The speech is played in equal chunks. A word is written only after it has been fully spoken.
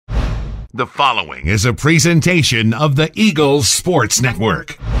The following is a presentation of the Eagles Sports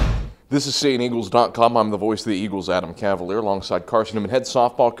Network. This is SeeingEagles.com. I'm the voice of the Eagles, Adam Cavalier, alongside Carson-Newman head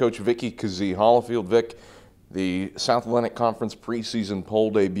softball coach Vickee Kazee Hollifield. Vic, the South Atlantic Conference preseason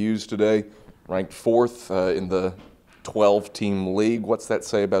poll debuts today, ranked 4th in the 12-team league. What's that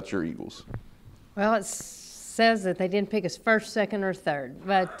say about your Eagles? Well, it says that they didn't pick us first, second, or third.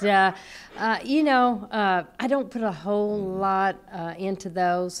 But, I don't put a whole lot into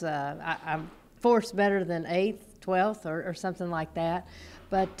those. I'm forced better than 8th, 12th, or something like that.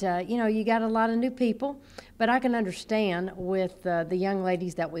 But, you got a lot of new people. But I can understand with the young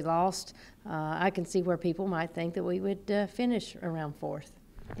ladies that we lost, I can see where people might think that we would finish around 4th.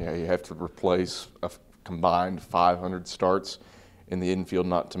 Yeah, you have to replace a combined 500 starts in the infield,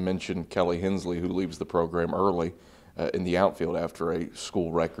 not to mention Kelly Hensley, who leaves the program early in the outfield after a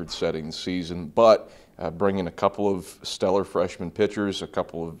school record-setting season. But bringing a couple of stellar freshman pitchers, a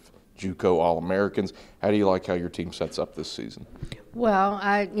couple of JUCO All-Americans. How do you like how your team sets up this season? Well,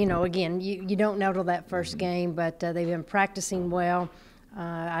 again, you don't know till that first game, but they've been practicing well.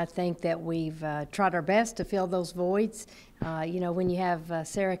 I think that we've tried our best to fill those voids. When you have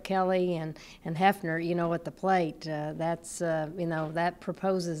Sarah Kelly and Hefner, at the plate, that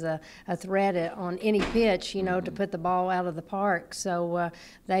proposes a threat on any pitch, to put the ball out of the park. So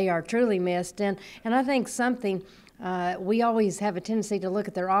they are truly missed. And I think something we always have a tendency to look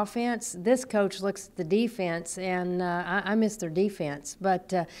at their offense. This coach looks at the defense, and I miss their defense.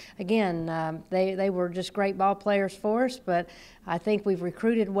 But, again, they were just great ball players for us, but I think we've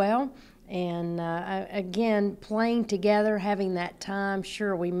recruited well. And, again, playing together, having that time,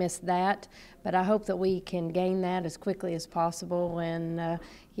 sure, we missed that. But I hope that we can gain that as quickly as possible and,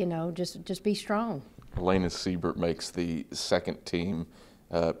 just be strong. Elena Siebert makes the second team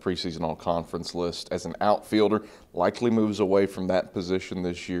preseason all-conference list as an outfielder, likely moves away from that position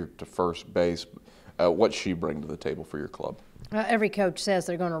this year to first base. What's she bring to the table for your club? Every coach says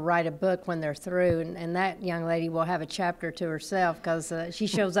they're going to write a book when they're through, and that young lady will have a chapter to herself because she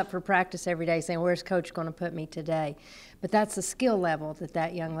shows up for practice every day saying, where's Coach going to put me today? But that's the skill level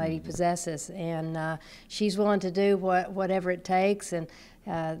that young lady possesses, and she's willing to do whatever it takes. And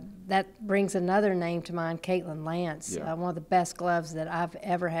that brings another name to mind, Caitlin Lance, one of the best gloves that I've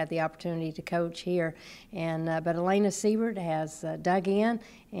ever had the opportunity to coach here. And but Elena Siebert has dug in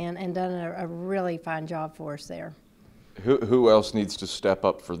and done a really fine job for us there. Who else needs to step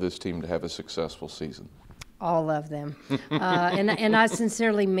up for this team to have a successful season? All of them. And I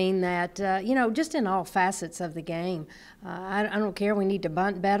sincerely mean that, just in all facets of the game. I don't care. We need to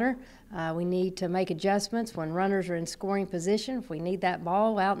bunt better. We need to make adjustments when runners are in scoring position. If we need that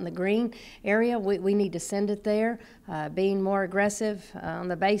ball out in the green area, we need to send it there. Being more aggressive on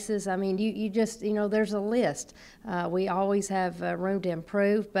the bases. I mean, you just, there's a list. We always have room to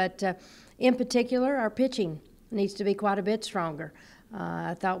improve. But in particular, our pitching needs to be quite a bit stronger.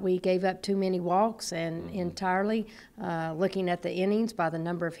 I thought we gave up too many walks, and entirely looking at the innings by the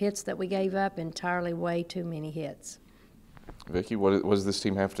number of hits that we gave up, entirely way too many hits. Vicky, what does this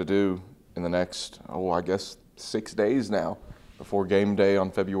team have to do in the next, 6 days now before game day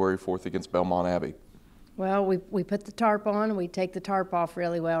on February 4th against Belmont Abbey? Well, we put the tarp on. We take the tarp off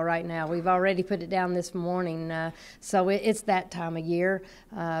really well right now. We've already put it down this morning, so it's that time of year.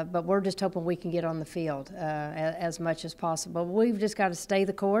 But we're just hoping we can get on the field as much as possible. We've just got to stay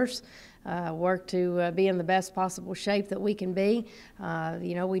the course, work to be in the best possible shape that we can be.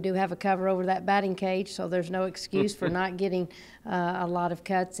 We do have a cover over that batting cage, so there's no excuse for not getting a lot of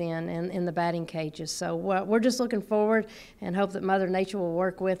cuts in the batting cages. So we're just looking forward and hope that Mother Nature will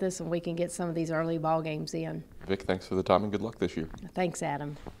work with us and we can get some of these early ball games in. Vic, thanks for the time and good luck this year. Thanks,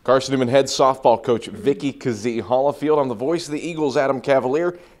 Adam. Carson-Newman head softball coach Vickee Kazee Hollifield. I'm the voice of the Eagles, Adam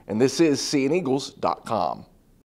Cavalier, and this is SeeingEagles.com.